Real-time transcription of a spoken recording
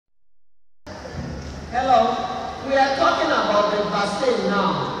Hello, we are talking about the vaccine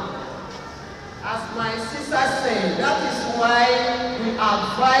now. As my sister said, that is why we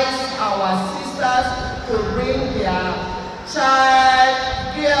advise our sisters to bring their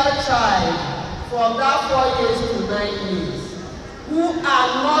girl child from that 4 years to 9 years, who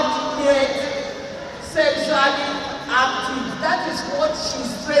are not yet sexually active. That is what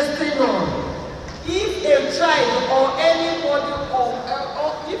she's stressing on. If a child or anybody, or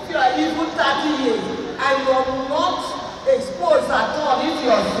if you are even 30 years and you're not exposed at all, if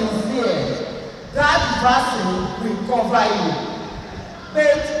you're sincere, that vaccine will cover you.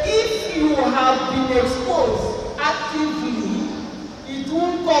 But if you have been exposed actively, it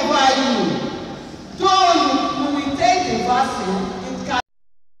won't cover you. Though you will take the vaccine, it can.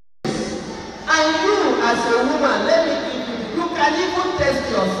 And you, as a woman, let me give you, you can even test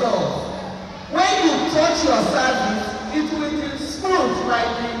yourself. When you touch your cervix, it will be smooth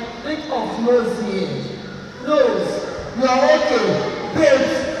like the lip of nose here. Nose, you are okay. But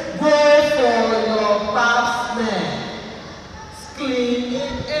go for your pap smear.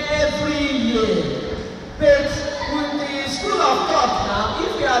 Clean every year. But with the school of thought now,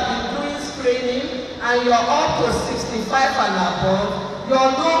 if you have been doing screening and you're up to 65 and above,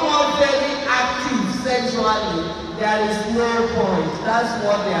 you're no more very active sexually, there is no point. That's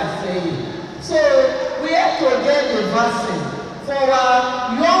what they are saying. So we have to get the vaccine for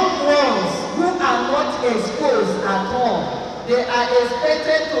our young ones who are not exposed at all. They are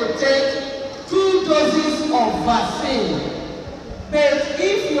expected to take 2 doses of vaccine. But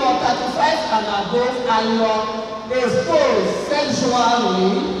if you're 35 and above and you're exposed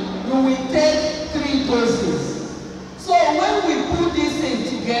sexually, you will take 3 doses. So when we put this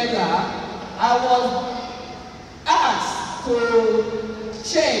thing together, I was asked to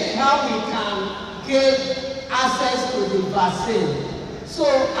check how we can get access to the vaccine. So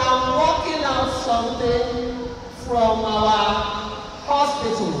I'm working out something from our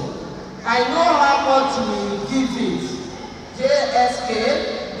hospital. I know how much we give it.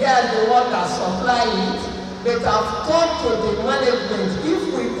 JSK, they are the one that supply it. But I've talked to the management. If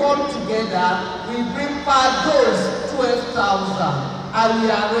we come together, we bring per dose 12,000 and we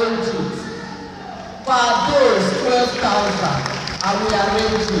arrange it. Per dose 12,000. And we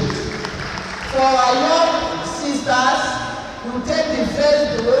arrange it. For our young sisters, you take the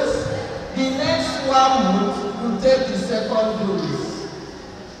first dose, the next 1 month, you take the second dose.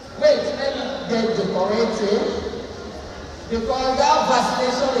 Wait, let me get the correct. Because that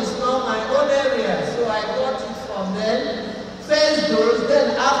vaccination is not my own area, so I got it from them. First dose,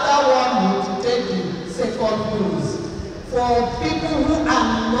 then after 1 month, you take the second dose. For people who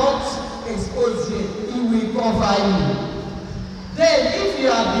are not exposed yet, it will cover you. Then, if you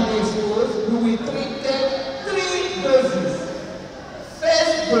have been exposed, you will take 3 doses.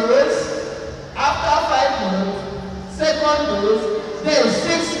 First dose, after 5 months, second dose, then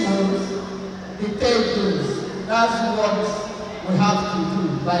 6 months, the 3rd dose. That's what we have to do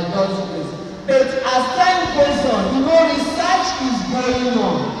by God's grace. But as time goes on, you know, research is going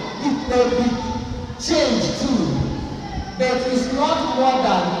on. It may be changed too. But it's not more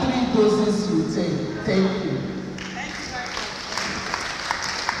than 3 doses you take. Thank you.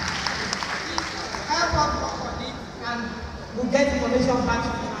 And we'll get information back to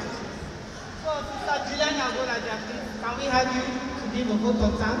you. So, Sister Juliana Agolaja, can we have you to give a vote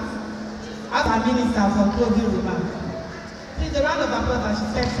of thanks? As our minister for closing remarks. Please, a round of applause as she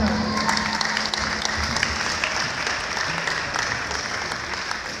steps out.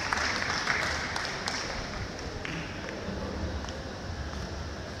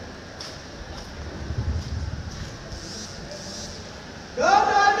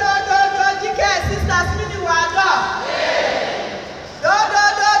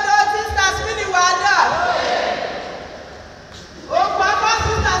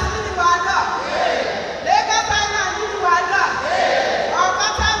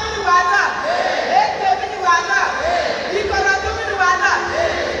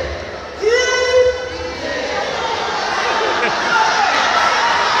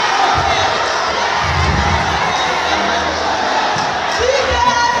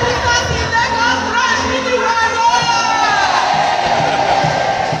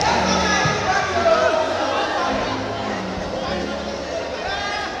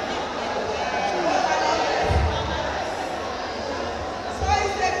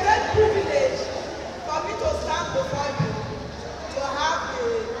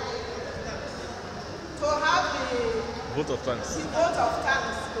 Vote of thanks. The vote of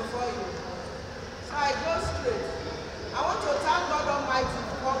thanks before you. So I go straight. I want to thank God Almighty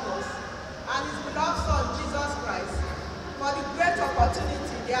for us and His beloved Son, Jesus Christ, for the great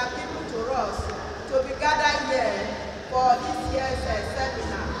opportunity they have given to us to to be gathered here for this year's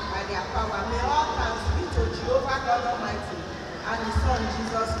seminar by their power. May all thanks be to Jehovah God Almighty and His Son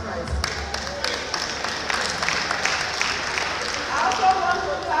Jesus Christ. I also want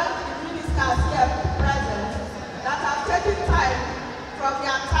to thank the ministers here present that have taken time from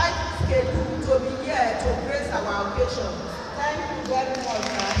their tight schedule to be here to grace our occasion. Thank you very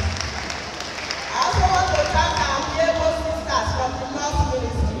much, sir. I also want to thank our able sisters from the North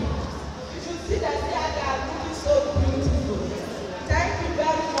Ministry. You should see them here, they are looking so beautiful. Thank you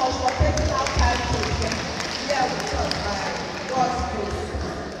very much for taking out time to be here with us by God's grace.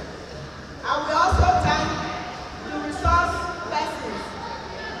 And we also thank the resource persons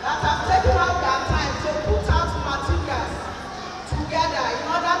that have taken out their time to put out materials together in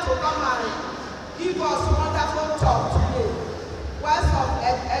order to come and give us wonderful talk today, words of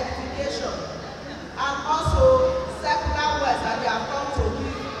edification, and also secular words that they have come to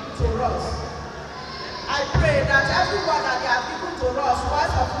give to us. I pray that everyone that they have given to us,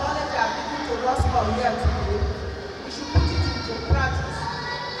 words of knowledge they have given to us from here today, we should put it into practice,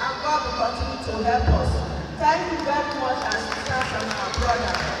 and God will continue to help us. Thank you very much, our sisters and our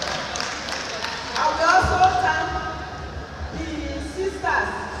brothers. I will also thank the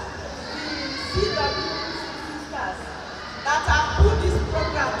sisters, the CW sisters, that have put this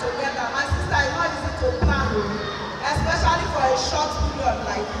program together. My sister, it's not easy to plan, especially for a short period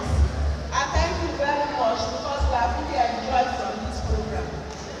like this. I thank you very much because we have really enjoyed from this program.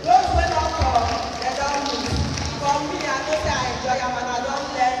 Those who don't come, they don't miss. For me, I know that I enjoy them and I don't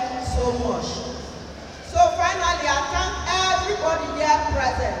learn so much. So finally, I thank everybody here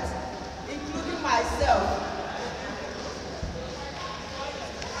present, including myself.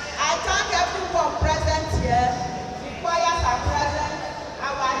 I thank everyone present here. The choirs are present,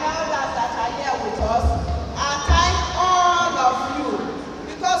 our elders that are here with us. I thank all of you,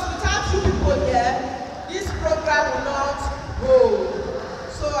 because without you people here, this program will not go.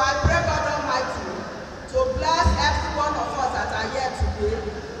 So I pray God Almighty to bless every one of us that are here today.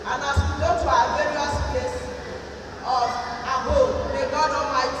 And as we go to our various places of abode, may God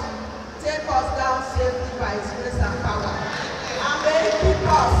Almighty take us down safely by His grace and power. And may He keep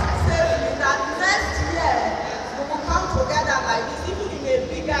us safely that next year we will come together like this, even in a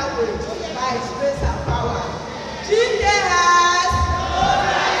bigger way, by His grace and power. GKS!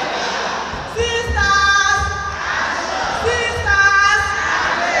 Sisters! Sisters!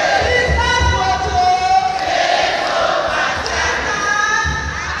 Sisters Mojo!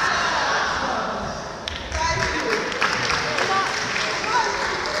 Thank you.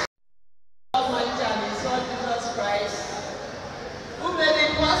 Almighty and His Son Jesus Christ, who made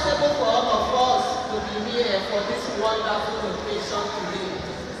it possible for all of us to be here for this wonderful occasion today.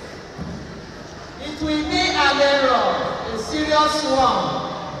 It will be an error, a serious one,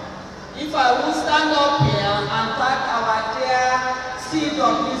 if I will stand up here and thank our dear seed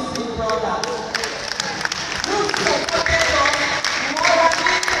of these two brothers, who supported us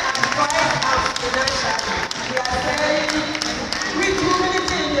morally, advice, and financially. We are saying, with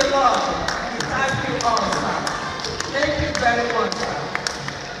humility in the Lord, we thank you all, sir. Thank you very much, sir.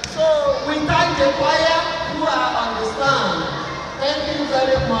 So we thank the choir who are on the stand. Thank you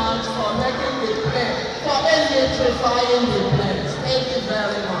very much for making the play, for electrifying the place. Thank you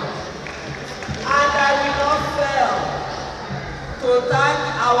very much. And I will not fail to thank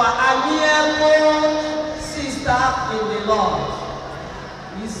our amiable sister in the Lord.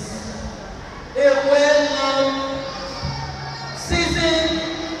 Is a well-known seasoned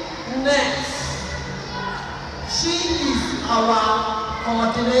nurse. She is our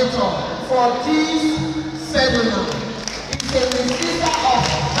coordinator for this seminar. It's a sister of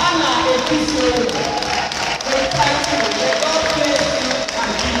Hannah Episode. We thank you. May God bless you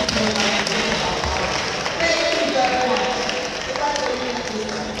and keep you. Thank you very much.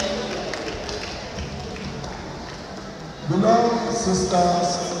 Beloved sisters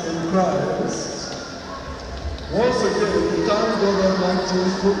in Christ, once again we thank God Almighty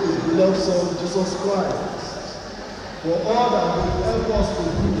through His beloved Son Jesus Christ for all that He helped us to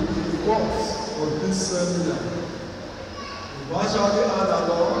do in the course of this seminar. We partially add a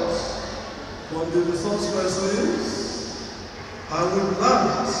lot from the resource persons, and we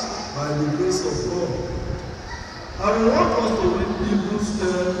learned by the grace of God. And we want us to read Hebrews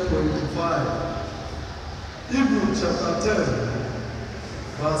 10:25. Hebrews chapter 10,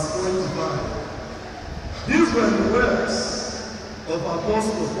 verse 25. These were the words of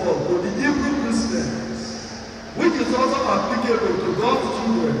Apostle Paul to the Hebrew Christians, which is also applicable to God's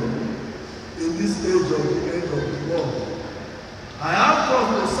children in this age of the end of the world. I have come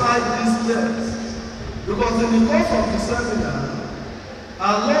to cite this text because in the course of the seminar,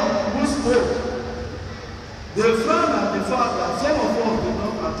 our Lord who spoke They frown at the fact that some of us did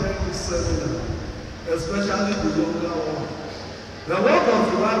not attend this seminar, especially the younger one. The word of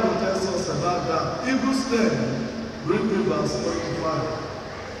the Bible tells us about that. Hebrews 10, read me verse 25.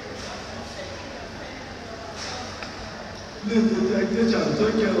 Please, the teacher,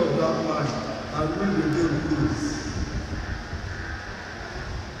 take care of that mind and read the game, please.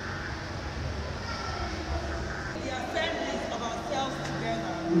 The assemblies of ourselves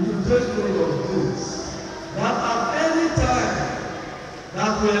together. We will take note of this. That at any time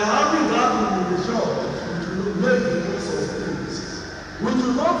that we are having gathering in the church, we will make the use of things. We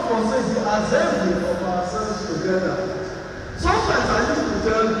do not forsake the assembly of ourselves together. Sometimes I used to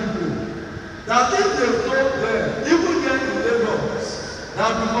tell people that if they told them, even here in Lagos,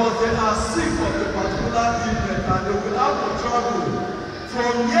 that because they are sick of a particular illness and they will have to travel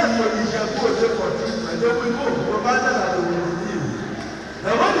from here to Ijebu for treatment, they will go, provided that they will be healed.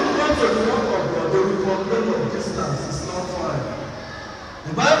 Now when it comes to the work of God, they will complain of distance. It's not fine.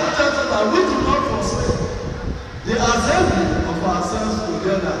 The Bible tells us that we do not forsake the assembly of ourselves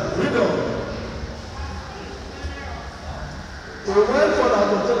together. Read on. He went further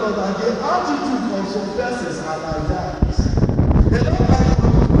to tell us that the attitude of some persons are like that. They don't like to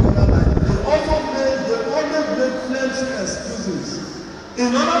come together like that. They always make plenty excuses in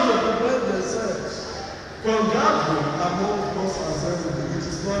order to prevent themselves from gathering among God's assembly. It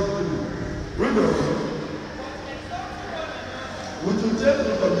is not good. Read on. We should take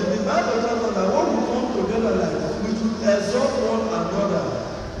note of the Bible tells us that when we come together like this, we should exhort one another.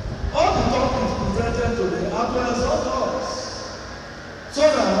 All the topics presented today are to exhort us. So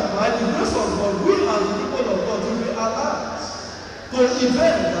that by the grace of God, we as the people of God will be alert to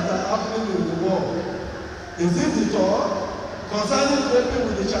events that are happening in the world. Is it the talk concerning coping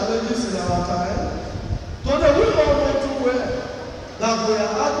with the challenges in our time? So that we all know too well that we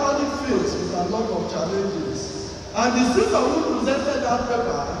are actually faced with a lot of challenges. And the sister who presented that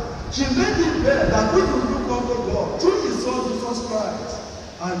paper, she made it clear that we will look unto God through His Son Jesus Christ,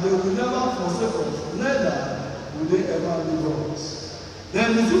 and they will never forsake us, neither will they ever leave us.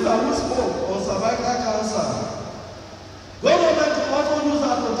 Then the sister who spoke on cervical cancer, God wanted to also use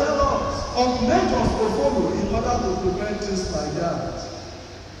her to tell us of measures to follow in order to prevent things like that.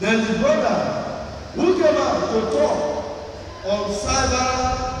 Then the brother who came out to talk on cyber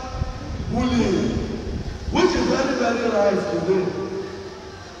bullying, which is very, very rife today.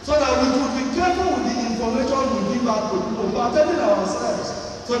 So that we should be careful with the information we give out to people, protecting ourselves,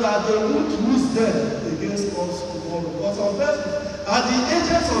 so that they won't use them against us tomorrow. Because some persons are the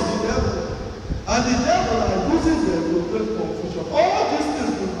agents of the devil, and the devil are using them to create confusion. All these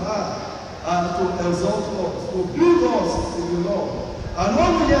things we have are to exalt us, to build us in the Lord. And when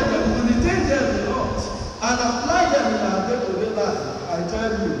we hear them, we retain them in us and apply them in our day-to-day life. I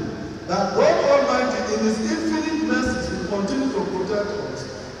tell you that God Almighty, in His infinite mercy, will continue to protect us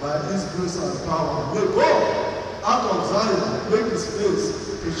by His grace and power. May God, out of Zion, make His face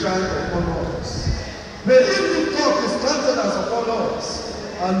to shine upon us. May He lift up His countenance upon us,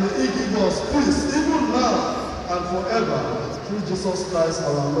 and may He give us peace, even now and forever, through Jesus Christ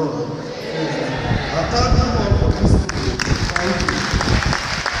our Lord. Amen. I thank you all for this day. Thank you.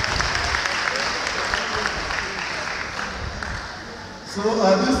 So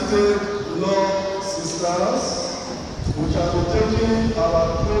at this stage, beloved sisters, we shall be taking our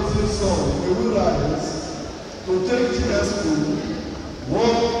closing song. We will rise to take TSP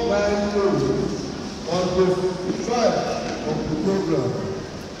 190 on the 5 of the program.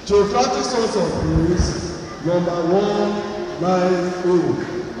 To practice songs of praise, number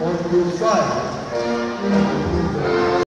 190 on the 5 of the program.